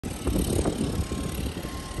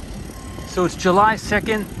So it's July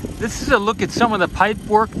 2nd. This is a look at some of the pipe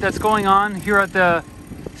work that's going on here at the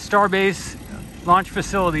Starbase launch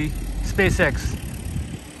facility, SpaceX.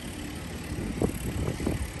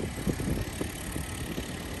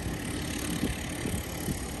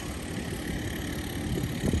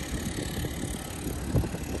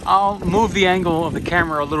 I'll move the angle of the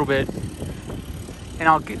camera a little bit, and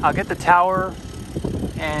I'll get the tower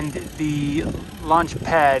and the launch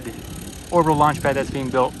pad, orbital launch pad that's being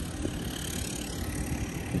built.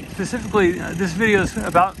 Specifically, this video is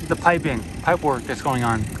about the pipe work that's going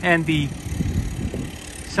on, and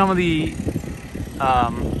some of the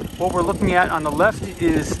what we're looking at on the left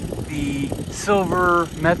is the silver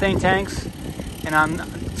methane tanks, and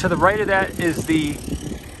to the right of that is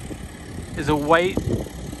a white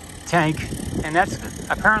tank, and that's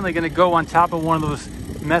apparently going to go on top of one of those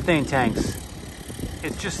methane tanks.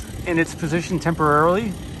 It's just in its position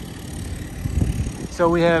temporarily. So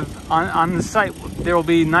we have on the site, there will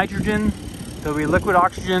be nitrogen, there will be liquid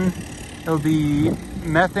oxygen, there will be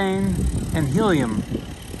methane and helium.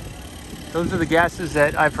 Those are the gases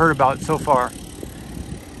that I've heard about so far.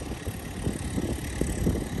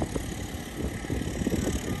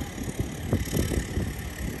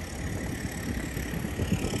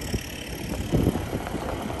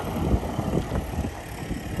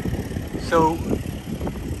 So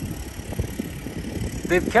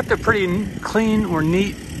they've kept a pretty clean or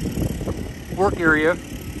neat work area.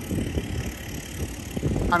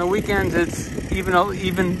 On the weekends, it's even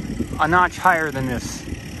a notch higher than this,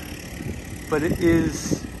 but it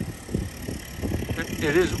is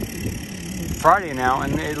Friday now,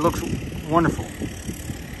 and it looks wonderful.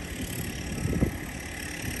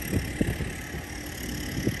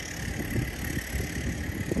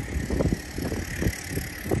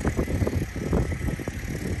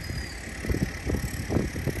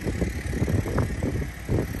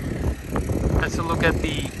 Let's look at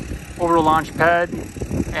the orbital launch pad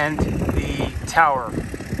and the tower.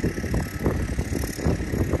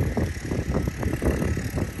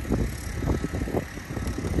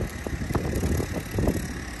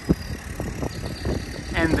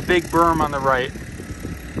 And the big berm on the right.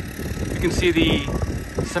 You can see the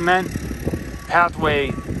cement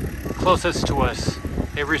pathway closest to us.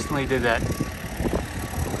 They recently did that.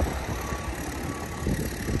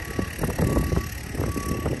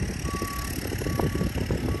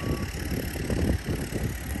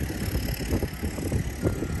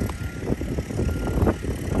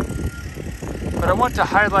 But I want to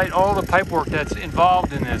highlight all the pipework that's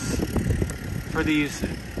involved in this for these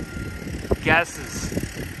gases.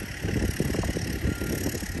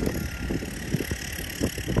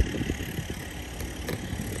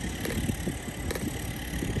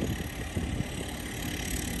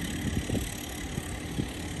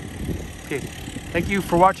 Okay, thank you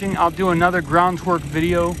for watching. I'll do another groundwork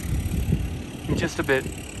video in just a bit.